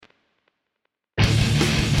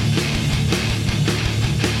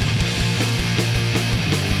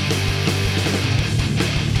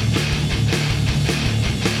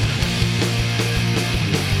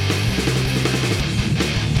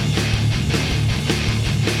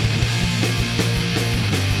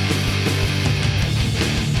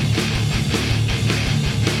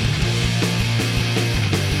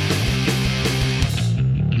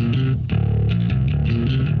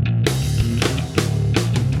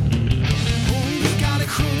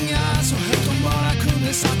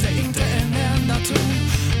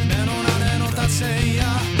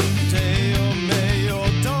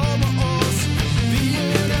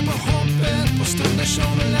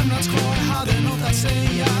att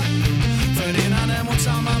säga. Förenade mot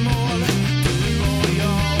samma mål, du och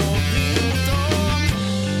jag och vi mot dem.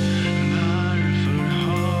 Varför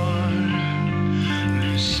har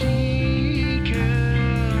musiken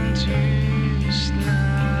tystnat?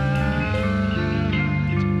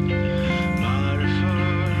 Varför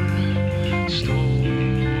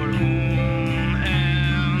står hon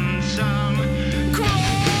ensam kvar?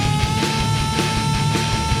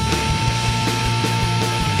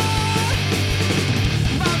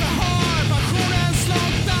 Varför har passionen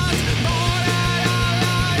slocknat? Var är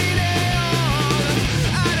alla ideal?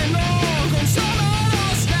 Är det någon som hör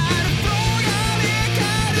oss när frågan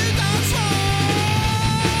leker utan svar?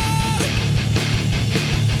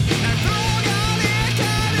 När frågan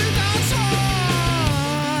leker utan svar.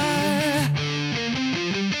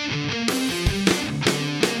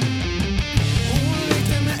 Hon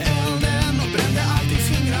lekte med elden och brände alltid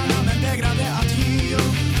fingrarna men vägrade att ge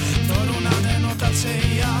upp. För hon hade något att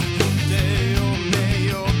säga, dig och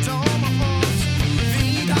mig och dem och oss.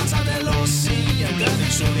 Vi dansade loss i en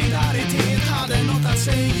dödlig solidaritet, hade något att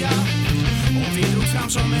säga. Och vi drog fram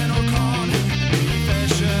som en orkan.